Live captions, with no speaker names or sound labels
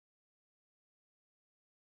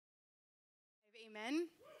Amen.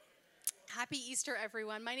 Happy Easter,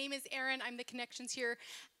 everyone. My name is Erin. I'm the Connections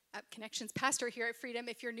pastor here at Freedom.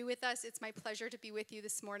 If you're new with us, it's my pleasure to be with you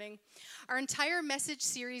this morning. Our entire message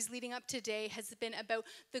series leading up today has been about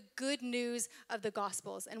the good news of the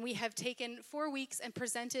Gospels. And we have taken 4 weeks and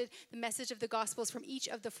presented the message of the Gospels from each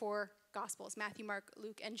of the 4 Gospels, Matthew, Mark,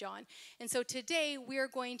 Luke, and John. And so today we are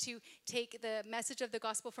going to take the message of the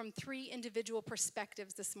Gospel from 3 individual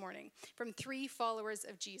perspectives this morning, from 3 followers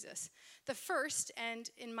of Jesus. The first, and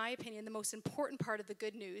in my opinion, the most important part of the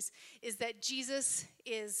good news is that Jesus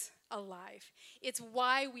is alive. It's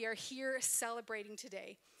why we are here celebrating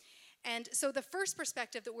today. And so the first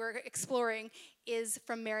perspective that we're exploring is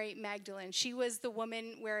from Mary Magdalene. She was the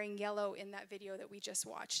woman wearing yellow in that video that we just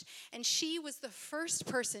watched. And she was the first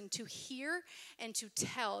person to hear and to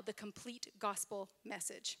tell the complete gospel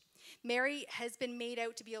message. Mary has been made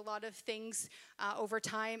out to be a lot of things over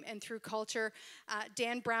time and through culture.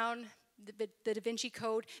 Dan Brown, the Da Vinci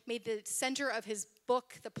Code, made the center of his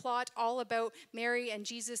book, the plot, all about Mary and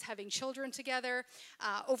Jesus having children together.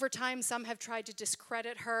 Over time, some have tried to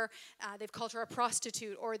discredit her. They've called her a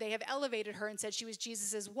prostitute, or they have elevated her and said she was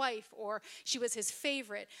Jesus' wife, or she was his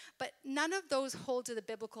favorite. But none of those hold to the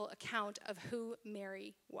biblical account of who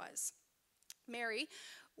Mary was. Mary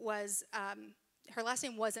was... her last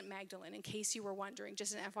name wasn't Magdalene, in case you were wondering,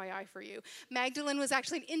 just an FYI for you. Magdalene was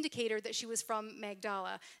actually an indicator that she was from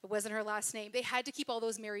Magdala. It wasn't her last name. They had to keep all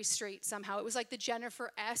those Marys straight somehow. It was like the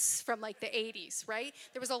Jennifer S. from like the 80s, right?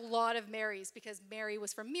 There was a lot of Marys because Mary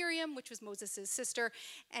was from Miriam, which was Moses' sister.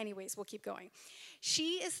 Anyways, we'll keep going.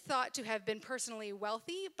 She is thought to have been personally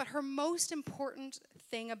wealthy, but her most important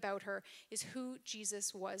thing about her is who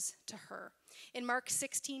Jesus was to her. In Mark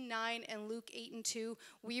 16:9 and Luke 8:2,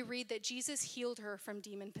 we read that Jesus healed her from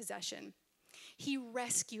demon possession. He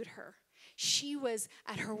rescued her. She was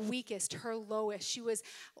at her weakest, her lowest. She was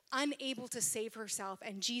unable to save herself,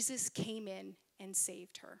 and Jesus came in and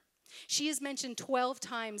saved her. She is mentioned 12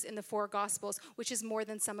 times in the 4 Gospels, which is more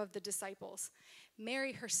than some of the disciples.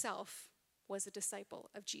 Mary herself was a disciple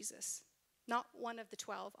of Jesus. Not one of the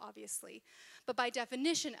 12, obviously. But by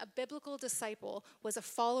definition, a biblical disciple was a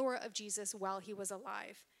follower of Jesus while he was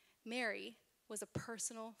alive. Mary was a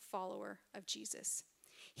personal follower of Jesus.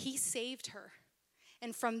 He saved her.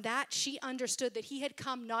 And from that, she understood that he had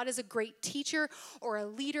come not as a great teacher or a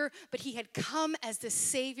leader, but he had come as the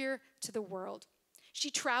Savior to the world. She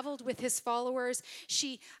traveled with his followers.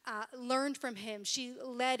 She learned from him. She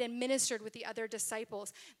led and ministered with the other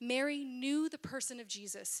disciples. Mary knew the person of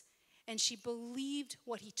Jesus, and she believed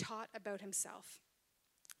what he taught about himself.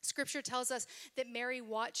 Scripture tells us that Mary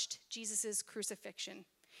watched Jesus' crucifixion.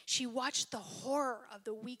 She watched the horror of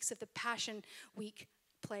the weeks of the Passion Week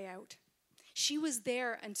play out. She was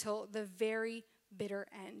there until the very bitter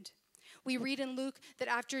end. We read in Luke that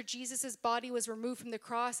after Jesus' body was removed from the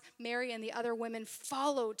cross, Mary and the other women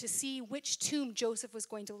followed to see which tomb Joseph was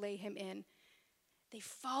going to lay him in. They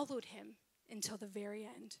followed him until the very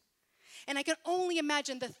end. And I can only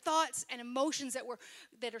imagine the thoughts and emotions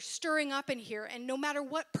that are stirring up in here. And no matter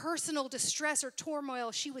what personal distress or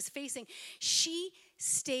turmoil she was facing, she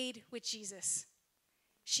stayed with Jesus.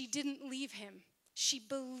 She didn't leave him. She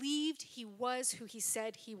believed he was who he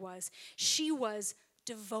said he was. She was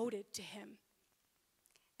devoted to him.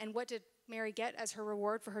 And what did Mary get as her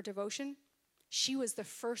reward for her devotion? She was the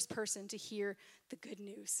first person to hear the good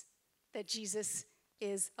news that Jesus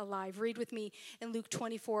is alive. Read with me in Luke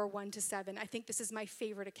 24, 1-7. I think this is my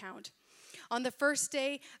favorite account. On the first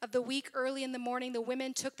day of the week, early in the morning, the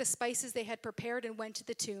women took the spices they had prepared and went to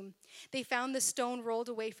the tomb. They found the stone rolled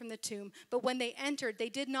away from the tomb, but when they entered, they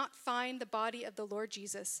did not find the body of the Lord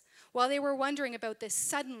Jesus. While they were wondering about this,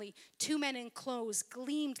 suddenly 2 men in clothes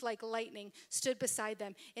gleamed like lightning stood beside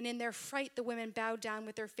them, and in their fright the women bowed down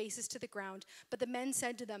with their faces to the ground. But the men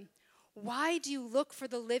said to them, "Why do you look for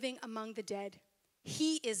the living among the dead?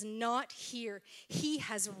 He is not here. He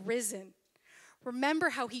has risen. Remember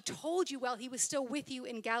how he told you while he was still with you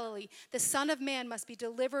in Galilee, the Son of Man must be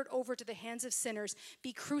delivered over to the hands of sinners,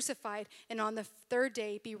 be crucified, and on the 3rd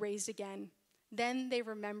day be raised again." Then they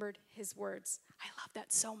remembered his words. I love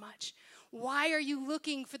that so much. Why are you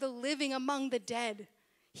looking for the living among the dead?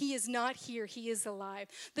 He is not here. He is alive.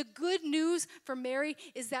 The good news for Mary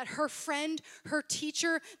is that her friend, her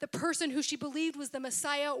teacher, the person who she believed was the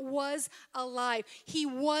Messiah was alive. He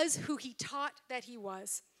was who he taught that he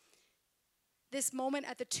was. This moment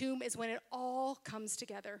at the tomb is when it all comes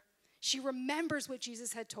together. She remembers what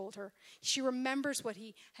Jesus had told her. She remembers what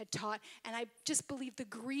he had taught. And I just believe the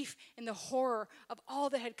grief and the horror of all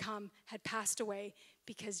that had come had passed away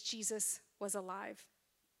because Jesus was alive.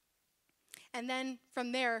 And then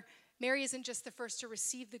from there, Mary isn't just the first to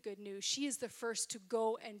receive the good news. She is the first to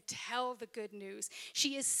go and tell the good news.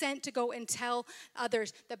 She is sent to go and tell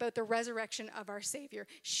others about the resurrection of our Savior.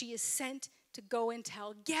 She is sent to go and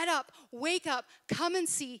tell, get up, wake up, come and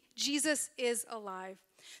see, Jesus is alive.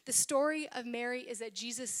 The story of Mary is that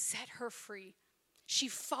Jesus set her free. She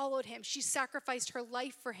followed him. She sacrificed her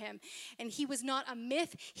life for him. And he was not a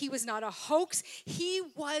myth. He was not a hoax. He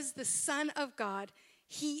was the Son of God.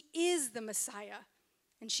 He is the Messiah.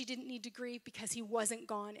 And she didn't need to grieve because he wasn't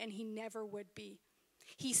gone and he never would be.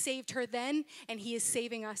 He saved her then and he is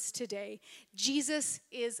saving us today. Jesus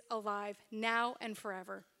is alive now and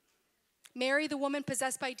forever. Mary, the woman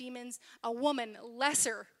possessed by demons, a woman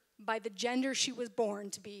lesser by the gender she was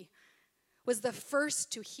born to be, was the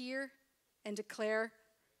first to hear and declare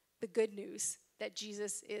the good news that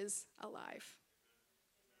Jesus is alive.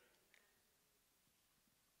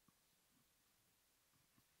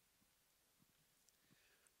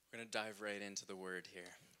 We're going to dive right into the word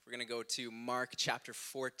here. We're going to go to Mark chapter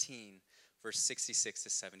 14, verse 66 to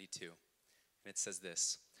 72. And it says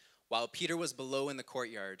this: While Peter was below in the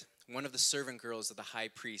courtyard, one of the servant girls of the high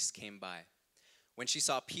priest came by. When she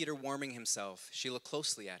saw Peter warming himself, she looked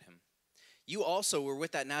closely at him. "You also were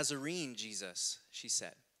with that Nazarene, Jesus," she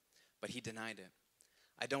said. But he denied it.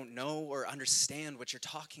 "I don't know or understand what you're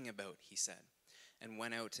talking about," he said, and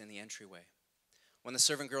went out in the entryway. When the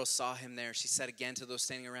servant girl saw him there, she said again to those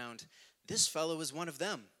standing around, "This fellow is one of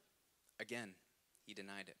them." Again, he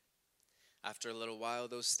denied it. After a little while,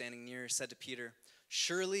 those standing near said to Peter,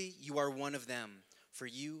 "Surely you are one of them, for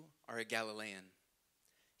you are a Galilean."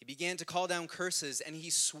 He began to call down curses, and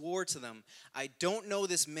he swore to them, "I don't know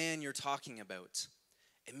this man you're talking about."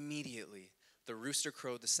 Immediately, the rooster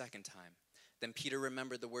crowed the second time. Then Peter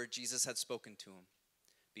remembered the word Jesus had spoken to him.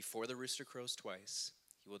 "Before the rooster crows twice,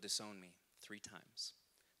 you will disown me 3 times.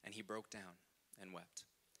 And he broke down and wept.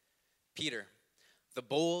 Peter, the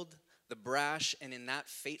bold, the brash, and in that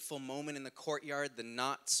fateful moment in the courtyard, the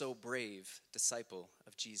not-so-brave disciple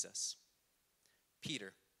of Jesus.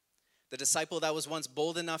 Peter, the disciple that was once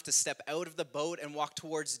bold enough to step out of the boat and walk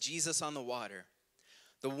towards Jesus on the water.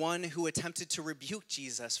 The one who attempted to rebuke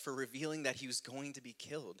Jesus for revealing that he was going to be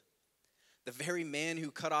killed. The very man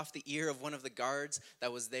who cut off the ear of one of the guards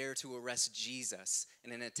that was there to arrest Jesus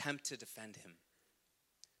in an attempt to defend him.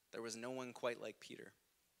 There was no one quite like Peter.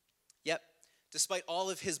 Yet, despite all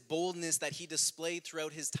of his boldness that he displayed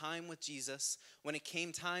throughout his time with Jesus, when it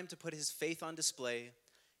came time to put his faith on display,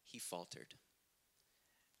 he faltered.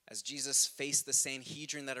 As Jesus faced the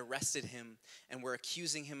Sanhedrin that arrested him and were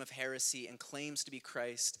accusing him of heresy and claims to be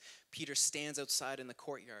Christ, Peter stands outside in the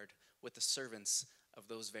courtyard with the servants of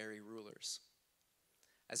those very rulers.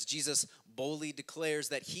 As Jesus boldly declares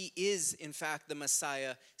that he is, in fact, the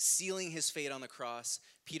Messiah, sealing his fate on the cross,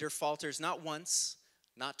 Peter falters not once,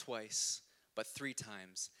 not twice, but 3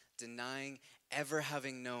 times, denying ever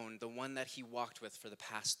having known the one that he walked with for the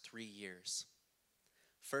past 3 years.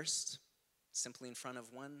 First, simply in front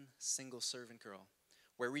of one single servant girl,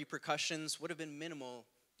 where repercussions would have been minimal,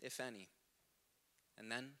 if any. And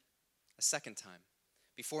then, a second time,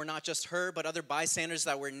 before not just her, but other bystanders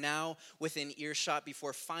that were now within earshot,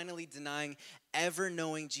 before finally denying ever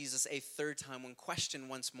knowing Jesus a 3rd time when questioned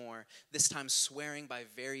once more, this time swearing by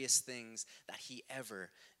various things that he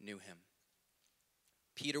ever knew him.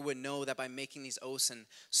 Peter would know that by making these oaths and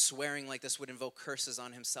swearing like this would invoke curses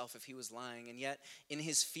on himself if he was lying. And yet, in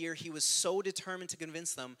his fear, he was so determined to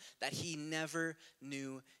convince them that he never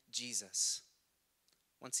knew Jesus.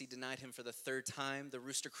 Once he denied him for the 3rd time, the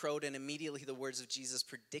rooster crowed, and immediately the words of Jesus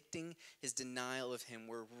predicting his denial of him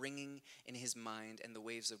were ringing in his mind, and the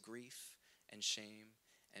waves of grief and shame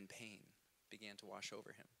and pain began to wash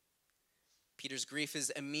over him. Peter's grief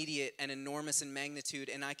is immediate and enormous in magnitude,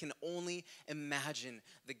 and I can only imagine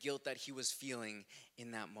the guilt that he was feeling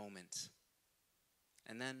in that moment.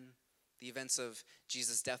 And then the events of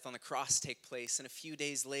Jesus' death on the cross take place, and a few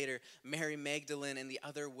days later, Mary Magdalene and the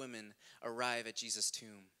other women arrive at Jesus'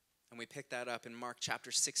 tomb. And we pick that up in Mark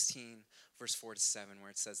chapter 16, verse 4 to 7,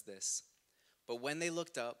 where it says this: "But when they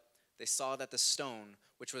looked up, they saw that the stone,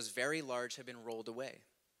 which was very large, had been rolled away.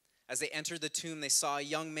 As they entered the tomb, they saw a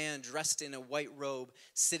young man dressed in a white robe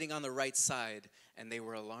sitting on the right side, and they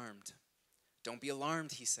were alarmed. 'Don't be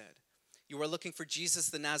alarmed,' he said. 'You are looking for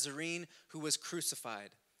Jesus the Nazarene who was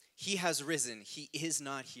crucified. He has risen. He is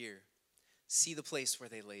not here. See the place where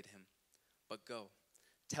they laid him. But go,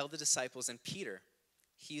 tell the disciples and Peter,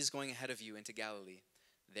 he is going ahead of you into Galilee.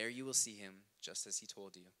 There you will see him, just as he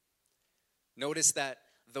told you.'" Notice that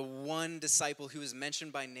the one disciple who is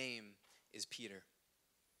mentioned by name is Peter.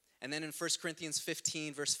 And then in 1 Corinthians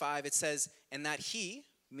 15, verse 5, it says, "And that he,"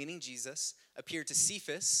 meaning Jesus, "appeared to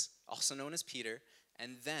Cephas," also known as Peter,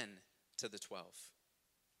 and then to the 12.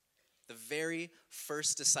 The very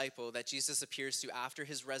first disciple that Jesus appears to after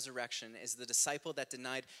his resurrection is the disciple that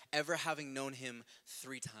denied ever having known him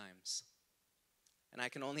 3 times. And I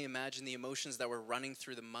can only imagine the emotions that were running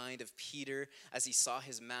through the mind of Peter as he saw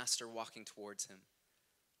his master walking towards him.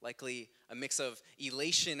 Likely a mix of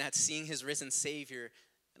elation at seeing his risen Savior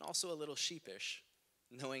and also a little sheepish,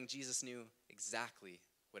 knowing Jesus knew exactly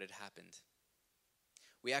what had happened.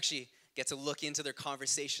 We actually get to look into their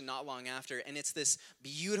conversation not long after, and it's this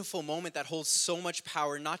beautiful moment that holds so much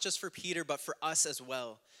power, not just for Peter, but for us as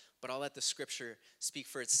well. But I'll let the scripture speak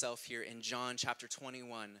for itself here in John chapter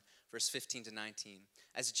 21, verse 15 to 19,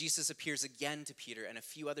 as Jesus appears again to Peter and a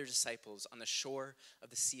few other disciples on the shore of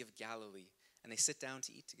the Sea of Galilee, and they sit down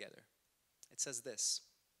to eat together. It says this: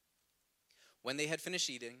 When they had finished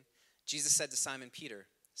eating, Jesus said to Simon Peter,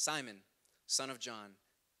 "Simon, son of John,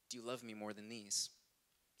 do you love me more than these?"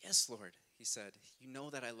 "Yes, Lord," he said, "you know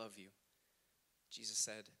that I love you." Jesus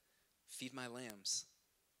said, "Feed my lambs."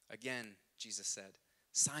 Again, Jesus said,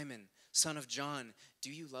 "Simon, son of John,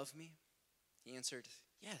 do you love me?" He answered,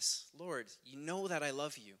 "Yes, Lord, you know that I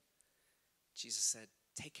love you." Jesus said,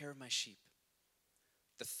 "Take care of my sheep."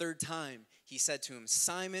 The third time, he said to him,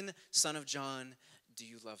 "Simon, son of John, do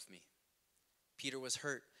you love me?" Peter was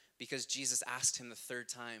hurt because Jesus asked him the third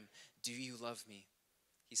time, "Do you love me?"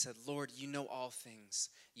 He said, "Lord, you know all things.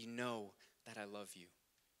 You know that I love you."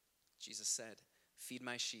 Jesus said, "Feed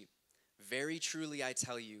my sheep. Very truly I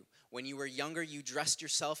tell you, when you were younger, you dressed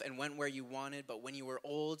yourself and went where you wanted, but when you are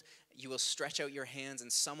old, you will stretch out your hands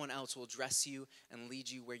and someone else will dress you and lead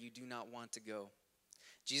you where you do not want to go."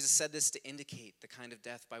 Jesus said this to indicate the kind of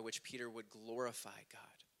death by which Peter would glorify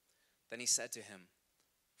God. Then he said to him,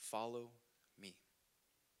 "Follow me."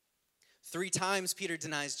 3 times Peter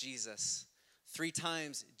denies Jesus. 3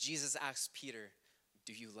 times Jesus asks Peter,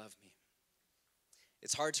 "Do you love me?"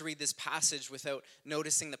 It's hard to read this passage without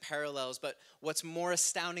noticing the parallels, but what's more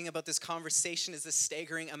astounding about this conversation is the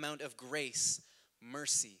staggering amount of grace,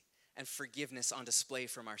 mercy, and forgiveness on display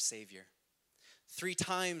from our Savior. 3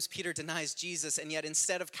 times Peter denies Jesus, and yet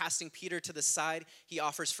instead of casting Peter to the side, he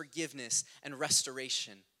offers forgiveness and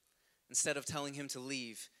restoration. Instead of telling him to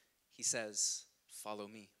leave, he says, "Follow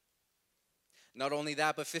me." Not only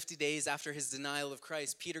that, but 50 days after his denial of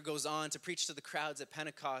Christ, Peter goes on to preach to the crowds at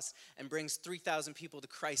Pentecost and brings 3,000 people to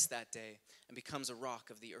Christ that day and becomes a rock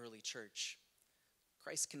of the early church.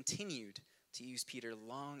 Christ continued to use Peter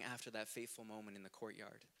long after that fateful moment in the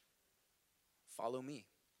courtyard. Follow me.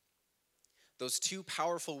 Those 2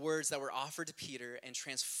 powerful words that were offered to Peter and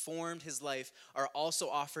transformed his life are also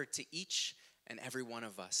offered to each and every one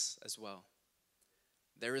of us as well.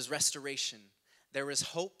 There is restoration, there is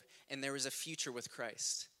hope, and there is a future with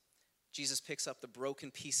Christ. Jesus picks up the broken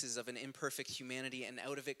pieces of an imperfect humanity, and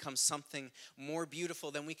out of it comes something more beautiful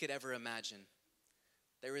than we could ever imagine.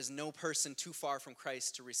 There is no person too far from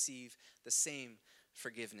Christ to receive the same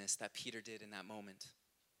forgiveness that Peter did in that moment.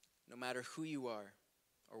 No matter who you are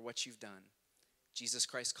or what you've done, Jesus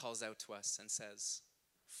Christ calls out to us and says,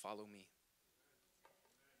 "Follow me."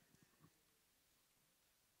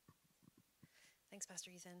 Thanks,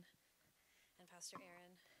 Pastor Ethan and Pastor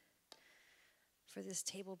Aaron, for this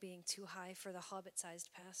table being too high for the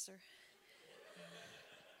hobbit-sized pastor.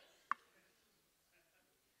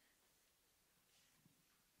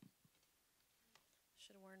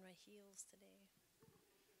 Should have worn my heels today.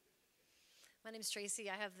 My name's Tracy.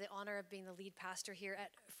 I have the honor of being the lead pastor here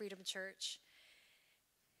at Freedom Church.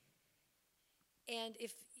 And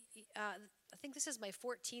I think this is my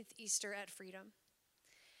 14th Easter at Freedom.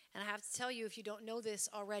 And I have to tell you, if you don't know this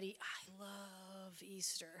already, I love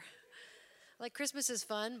Easter. Like, Christmas is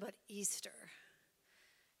fun, but Easter.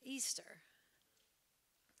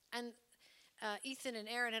 And Ethan and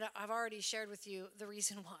Aaron have already shared with you the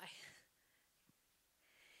reason why.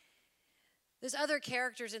 There's other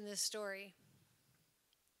characters in this story.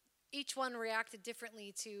 Each one reacted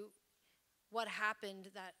differently to what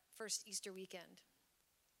happened that first Easter weekend.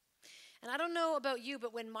 And I don't know about you,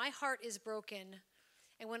 but when my heart is broken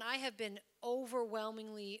and when I have been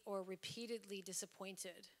overwhelmingly or repeatedly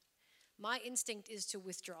disappointed, my instinct is to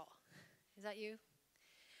withdraw. Is that you?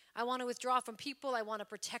 I want to withdraw from people. I want to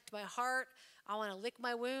protect my heart. I want to lick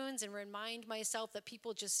my wounds and remind myself that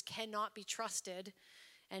people just cannot be trusted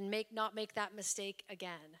and not make that mistake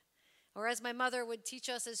again. Or as my mother would teach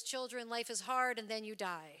us as children, life is hard and then you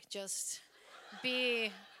die. Just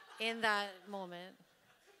be in that moment.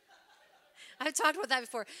 I've talked about that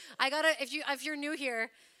before. If you're new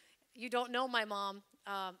here, you don't know my mom.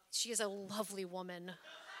 She is a lovely woman.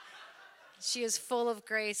 She is full of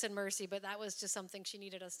grace and mercy, but that was just something she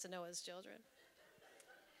needed us to know as children.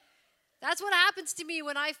 That's what happens to me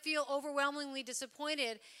when I feel overwhelmingly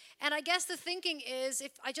disappointed. And I guess the thinking is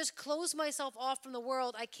if I just close myself off from the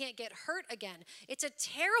world, I can't get hurt again. It's a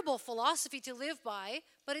terrible philosophy to live by,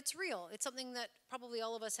 but it's real. It's something that probably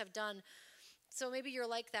all of us have done. So maybe you're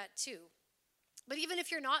like that too. But even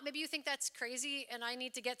if you're not, maybe you think that's crazy and I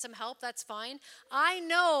need to get some help, that's fine. I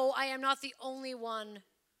know I am not the only one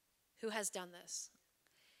who has done this.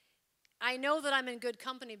 I know that I'm in good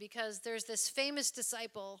company because there's this famous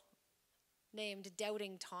disciple named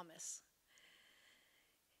Doubting Thomas.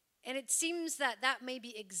 And it seems that that may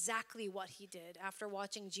be exactly what he did after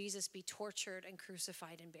watching Jesus be tortured and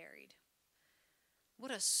crucified and buried.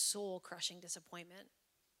 What a soul-crushing disappointment.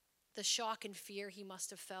 The shock and fear he must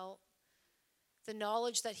have felt. The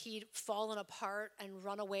knowledge that he'd fallen apart and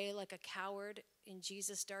run away like a coward in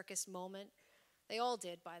Jesus' darkest moment. They all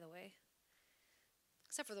did, by the way.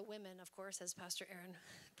 Except for the women, of course, as Pastor Aaron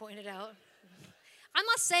pointed out. I'm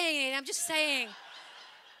not saying it, I'm just saying.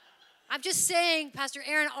 Pastor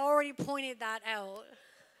Aaron already pointed that out.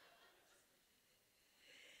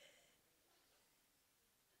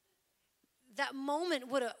 That moment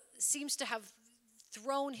seems to have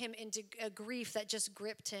thrown him into a grief that just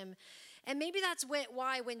gripped him. And maybe that's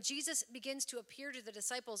why when Jesus begins to appear to the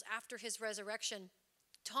disciples after his resurrection,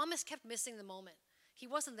 Thomas kept missing the moment. He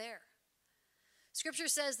wasn't there. Scripture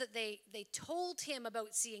says that they told him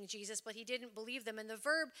about seeing Jesus, but he didn't believe them. And the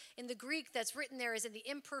verb in the Greek that's written there is in the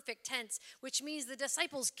imperfect tense, which means the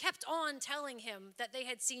disciples kept on telling him that they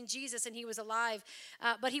had seen Jesus and he was alive,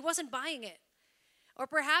 but he wasn't buying it. Or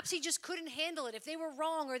perhaps he just couldn't handle it. If they were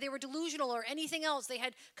wrong or they were delusional or anything else, they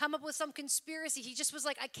had come up with some conspiracy. He just was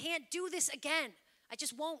like, I can't do this again. I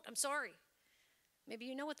just won't. I'm sorry. Maybe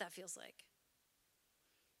you know what that feels like.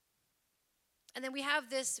 And then we have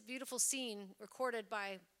this beautiful scene recorded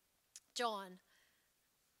by John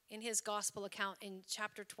in his gospel account in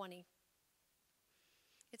chapter 20.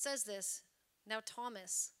 It says this, now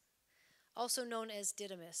Thomas, also known as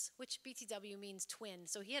Didymus, which BTW means twin.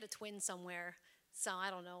 So he had a twin somewhere. So I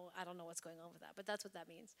don't know what's going on with that, but that's what that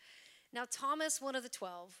means. Now Thomas, one of the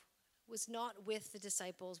 12, was not with the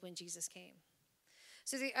disciples when Jesus came.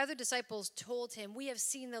 So the other disciples told him, we have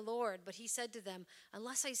seen the Lord. But he said to them,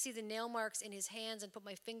 unless I see the nail marks in his hands and put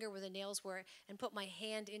my finger where the nails were and put my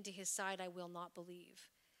hand into his side, I will not believe.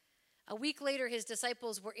 A week later, his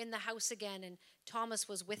disciples were in the house again, and Thomas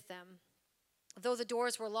was with them. Though the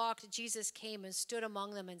doors were locked, Jesus came and stood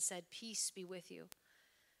among them and said, peace be with you.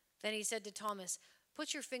 Then he said to Thomas,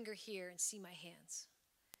 put your finger here and see my hands.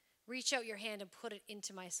 Reach out your hand and put it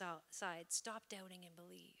into my side. Stop doubting and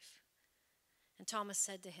believe. And Thomas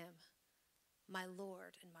said to him, my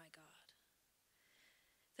Lord and my God.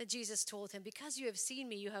 Then Jesus told him, because you have seen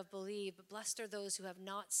me, you have believed, but blessed are those who have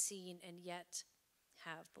not seen and yet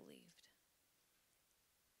have believed.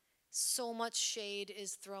 So much shade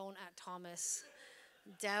is thrown at Thomas.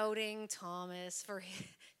 Doubting Thomas for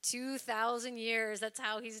 2,000 years. That's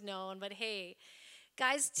how he's known. But hey,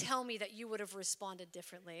 guys, tell me that you would have responded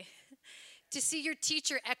differently. To see your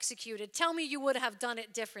teacher executed, tell me you would have done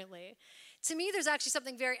it differently. To me, there's actually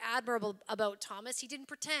something very admirable about Thomas. He didn't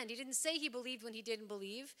pretend. He didn't say he believed when he didn't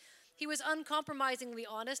believe. He was uncompromisingly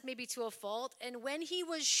honest, maybe to a fault. And when he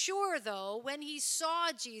was sure, though, when he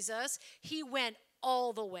saw Jesus, he went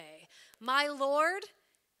all the way. My Lord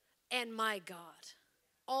and my God.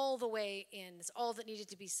 All the way in. It's all that needed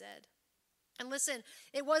to be said. And listen,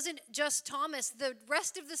 it wasn't just Thomas. The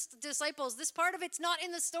rest of the disciples, this part of it's not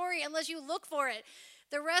in the story unless you look for it.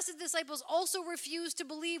 The rest of the disciples also refused to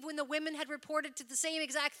believe when the women had reported to the same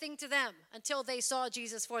exact thing to them until they saw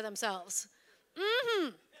Jesus for themselves.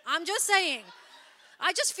 I'm just saying.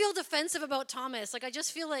 I just feel defensive about Thomas. Like I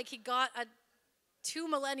just feel like he got a 2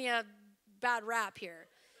 millennia bad rap here.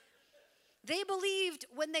 They believed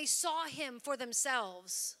when they saw him for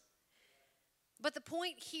themselves. But the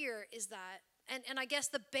point here is that, and I guess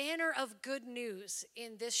the banner of good news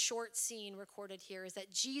in this short scene recorded here is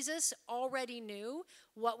that Jesus already knew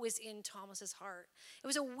what was in Thomas's heart. It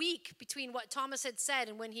was a week between what Thomas had said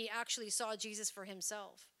and when he actually saw Jesus for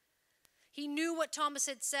himself. He knew what Thomas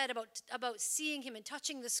had said about seeing him and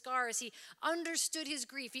touching the scars. He understood his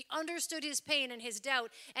grief. He understood his pain and his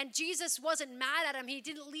doubt. And Jesus wasn't mad at him. He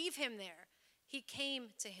didn't leave him there. He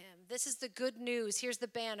came to him. This is the good news. Here's the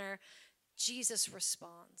banner. Jesus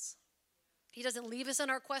responds. He doesn't leave us in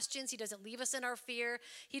our questions. He doesn't leave us in our fear.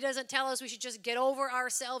 He doesn't tell us we should just get over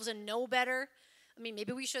ourselves and know better. I mean,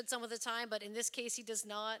 maybe we should some of the time, but in this case, he does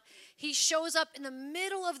not. He shows up in the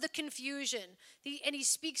middle of the confusion, and he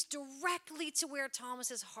speaks directly to where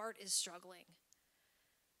Thomas's heart is struggling.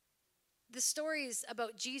 The stories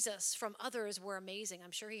about Jesus from others were amazing.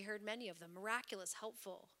 I'm sure he heard many of them, miraculous,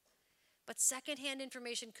 helpful. But secondhand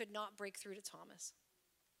information could not break through to Thomas.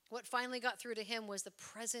 What finally got through to him was the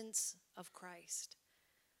presence of Christ,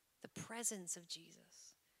 the presence of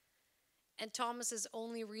Jesus. And Thomas's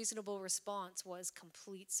only reasonable response was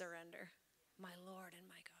complete surrender. My Lord and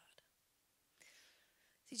my God.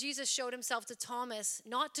 See, Jesus showed himself to Thomas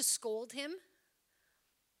not to scold him,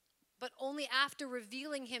 but only after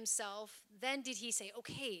revealing himself, then did he say,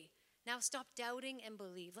 okay, now stop doubting and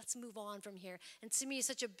believe. Let's move on from here. And to me, it's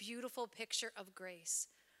such a beautiful picture of grace.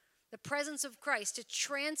 The presence of Christ to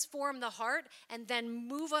transform the heart and then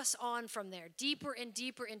move us on from there, deeper and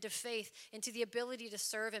deeper into faith, into the ability to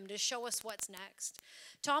serve him, to show us what's next.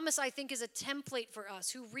 Thomas, I think, is a template for us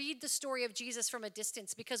who read the story of Jesus from a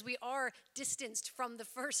distance, because we are distanced from the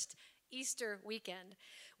first Easter weekend.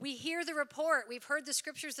 We hear the report. We've heard the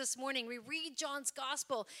scriptures this morning. We read John's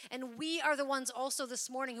gospel, and we are the ones also this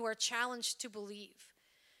morning who are challenged to believe.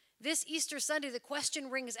 This Easter Sunday, the question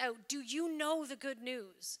rings out, do you know the good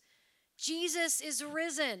news? Jesus is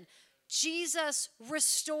risen. Jesus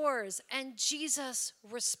restores, and Jesus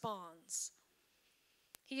responds.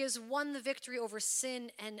 He has won the victory over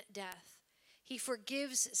sin and death. He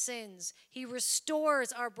forgives sins. He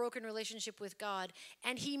restores our broken relationship with God.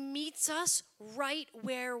 And he meets us right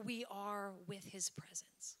where we are with his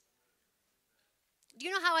presence. Do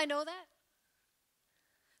you know how I know that?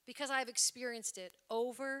 Because I've experienced it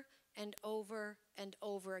over and over and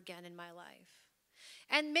over again in my life.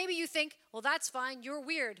 And maybe you think, well, that's fine. You're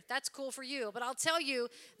weird. That's cool for you. But I'll tell you,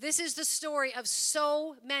 this is the story of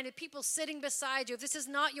so many people sitting beside you. If this is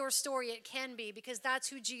not your story, it can be, because that's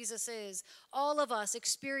who Jesus is. All of us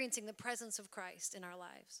experiencing the presence of Christ in our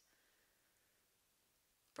lives.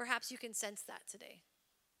 Perhaps you can sense that today.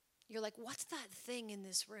 You're like, what's that thing in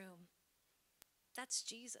this room? That's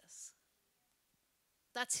Jesus.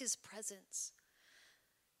 That's his presence.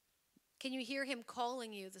 Can you hear him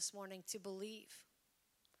calling you this morning to believe?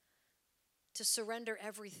 To surrender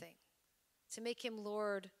everything, to make him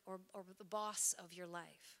Lord or the boss of your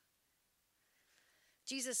life.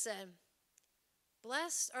 Jesus said,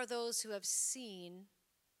 blessed are those who have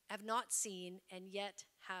not seen, and yet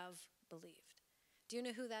have believed. Do you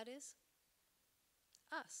know who that is?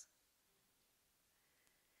 Us.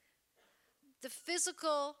 The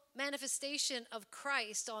physical manifestation of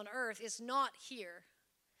Christ on earth is not here.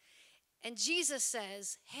 And Jesus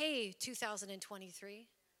says, hey, 2023,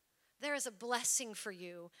 there is a blessing for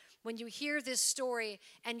you when you hear this story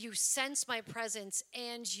and you sense my presence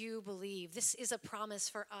and you believe. This is a promise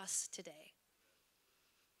for us today.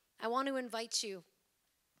 I want to invite you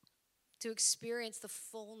to experience the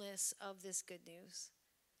fullness of this good news.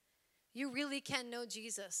 You really can know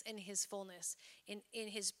Jesus in his fullness, in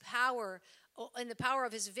his power, in the power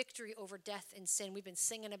of his victory over death and sin. We've been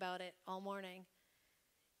singing about it all morning.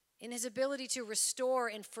 In his ability to restore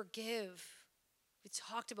and forgive. We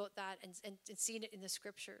talked about that and seen it in the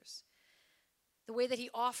scriptures. The way that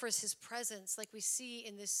he offers his presence, like we see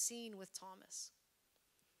in this scene with Thomas.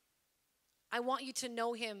 I want you to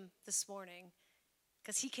know him this morning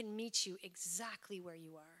because he can meet you exactly where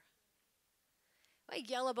you are. I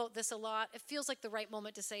yell about this a lot. It feels like the right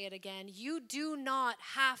moment to say it again. You do not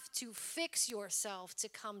have to fix yourself to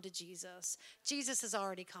come to Jesus. Jesus has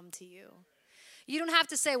already come to you. You don't have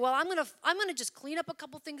to say, well, I'm gonna just clean up a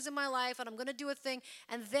couple things in my life and I'm gonna do a thing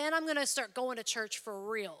and then I'm gonna start going to church for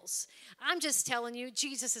reals. I'm just telling you,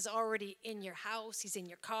 Jesus is already in your house. He's in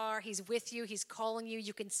your car. He's with you. He's calling you.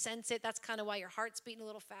 You can sense it. That's kind of why your heart's beating a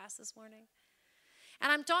little fast this morning.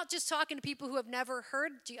 And I'm not just talking to people who have never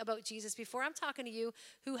heard about Jesus before. I'm talking to you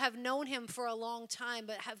who have known him for a long time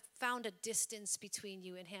but have found a distance between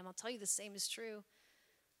you and him. I'll tell you the same is true.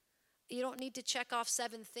 You don't need to check off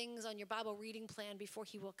 7 things on your Bible reading plan before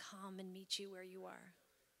he will come and meet you where you are.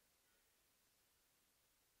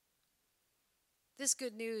 This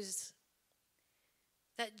good news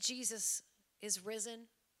that Jesus is risen,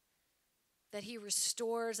 that he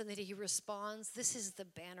restores and that he responds, this is the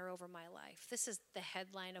banner over my life. This is the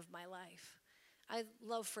headline of my life. I'd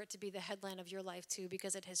love for it to be the headline of your life too,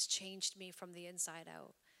 because it has changed me from the inside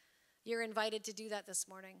out. You're invited to do that this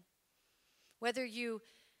morning. Whether you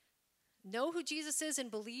know who Jesus is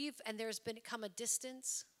and believe and there's become a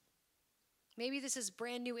distance, maybe this is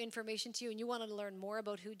brand new information to you and you want to learn more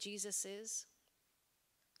about who Jesus is.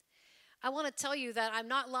 I want to tell you that I'm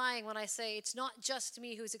not lying when I say it's not just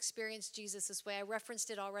me who's experienced Jesus this way. I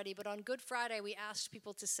referenced it already, but on Good Friday, we asked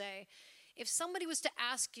people to say, if somebody was to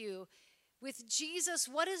ask you, with Jesus,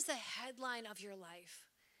 what is the headline of your life?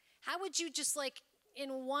 How would you just like,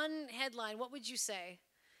 in one headline, what would you say?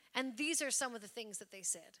 And these are some of the things that they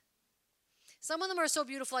said. Some of them are so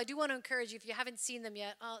beautiful. I do want to encourage you, if you haven't seen them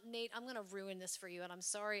yet, Nate, I'm going to ruin this for you, and I'm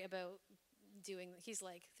sorry about he's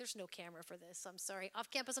like, there's no camera for this. I'm sorry.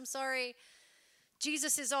 Off campus, I'm sorry.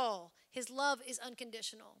 Jesus is all. His love is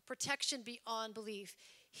unconditional. Protection beyond belief.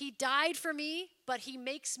 He died for me, but he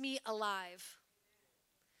makes me alive.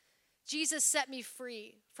 Jesus set me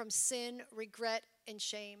free from sin, regret, and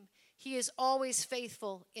shame. He is always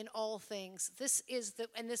faithful in all things. This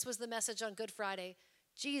was the message on Good Friday.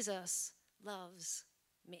 Jesus loves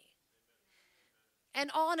me. And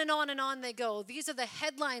on and on and on they go. These are the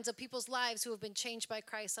headlines of people's lives who have been changed by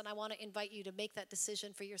Christ, and I want to invite you to make that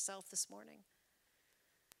decision for yourself this morning.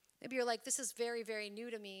 Maybe you're like, this is very, very new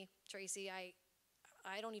to me, Tracy.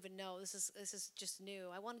 I don't even know. This is just new.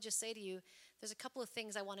 I want to just say to you, there's a couple of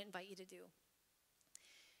things I want to invite you to do.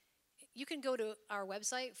 You can go to our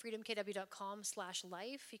website,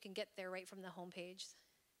 freedomkw.com/life. You can get there right from the homepage.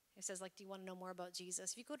 It says, do you want to know more about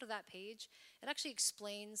Jesus? If you go to that page, it actually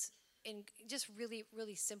explains in just really,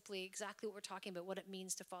 really simply exactly what we're talking about, what it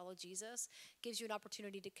means to follow Jesus. Gives you an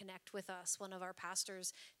opportunity to connect with us, one of our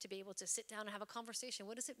pastors, to be able to sit down and have a conversation.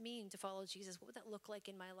 What does it mean to follow Jesus? What would that look like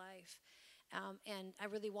in my life? And I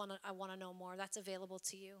really want to know more. That's available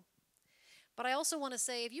to you. But I also want to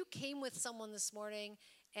say, if you came with someone this morning,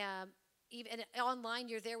 even online,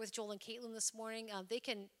 you're there with Joel and Caitlin this morning, they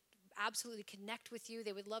can absolutely connect with you.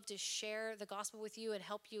 They would love to share the gospel with you and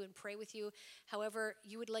help you and pray with you. However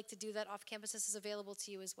you would like to do that off campus, this is available to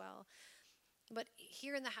you as well. But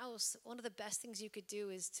here in the house, one of the best things you could do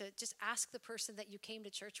is to just ask the person that you came to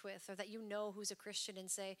church with or that you know who's a Christian and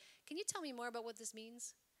say, can you tell me more about what this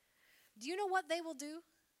means? Do you know what they will do?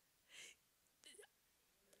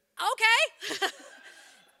 Okay.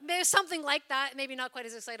 There's something like that, maybe not quite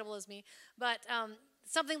as excitable as me, but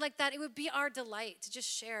something like that. It would be our delight to just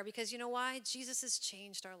share, because you know why? Jesus has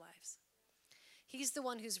changed our lives. He's the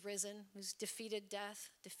one who's risen, who's defeated death,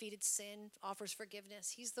 defeated sin, offers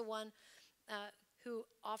forgiveness. He's the one who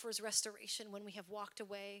offers restoration when we have walked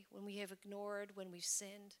away, when we have ignored, when we've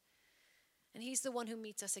sinned. And he's the one who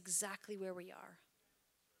meets us exactly where we are.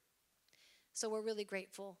 So we're really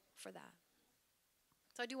grateful for that.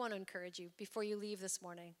 So I do want to encourage you, before you leave this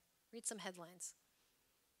morning, read some headlines.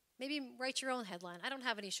 Maybe write your own headline. I don't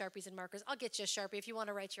have any Sharpies and markers. I'll get you a Sharpie if you want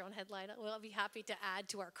to write your own headline. We'll be happy to add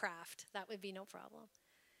to our craft. That would be no problem.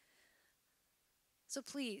 So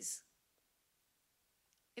please,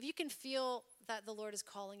 if you can feel that the Lord is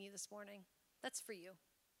calling you this morning, that's for you.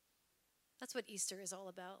 That's what Easter is all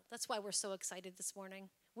about. That's why we're so excited this morning.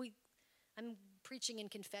 I'm preaching in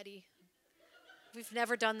confetti. We've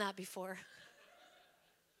never done that before.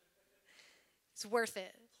 It's worth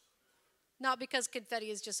it. Not because confetti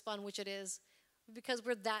is just fun, which it is, but because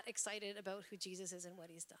we're that excited about who Jesus is and what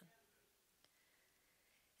he's done.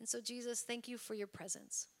 And so, Jesus, thank you for your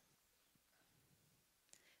presence.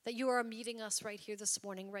 That you are meeting us right here this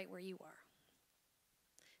morning, right where you are.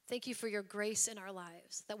 Thank you for your grace in our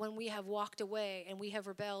lives, that when we have walked away and we have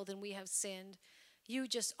rebelled and we have sinned, you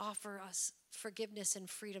just offer us forgiveness and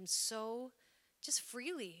freedom so just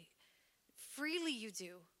freely. Freely you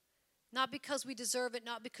do. Not because we deserve it,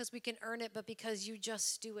 not because we can earn it, but because you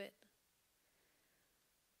just do it.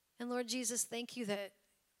 And Lord Jesus, thank you that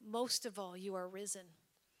most of all you are risen.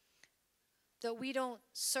 That we don't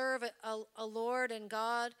serve a Lord and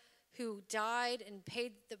God who died and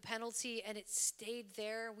paid the penalty and it stayed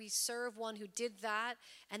there. We serve one who did that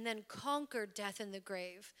and then conquered death in the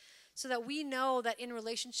grave. So that we know that in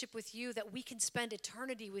relationship with you, that we can spend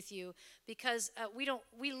eternity with you, because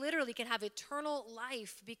we literally can have eternal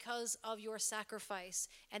life because of your sacrifice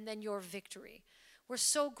and then your victory. We're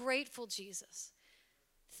so grateful, Jesus.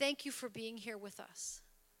 Thank you for being here with us.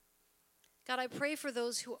 God, I pray for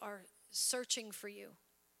those who are searching for you,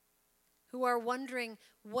 who are wondering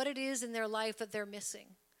what it is in their life that they're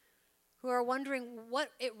missing, who are wondering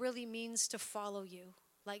what it really means to follow you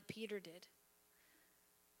like Peter did.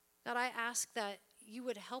 God, I ask that you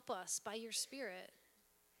would help us by your Spirit.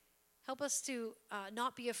 Help us to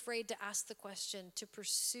not be afraid to ask the question, to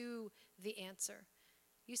pursue the answer.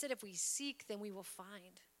 You said if we seek, then we will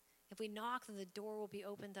find. If we knock, then the door will be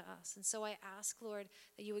open to us. And so I ask, Lord,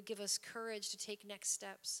 that you would give us courage to take next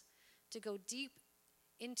steps, to go deep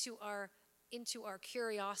into our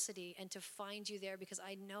curiosity and to find you there, because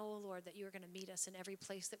I know, Lord, that you are going to meet us in every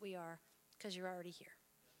place that we are, because you're already here.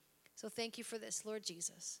 So thank you for this, Lord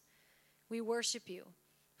Jesus. We worship you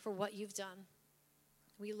for what you've done.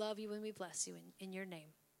 We love you and we bless you in your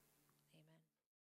name.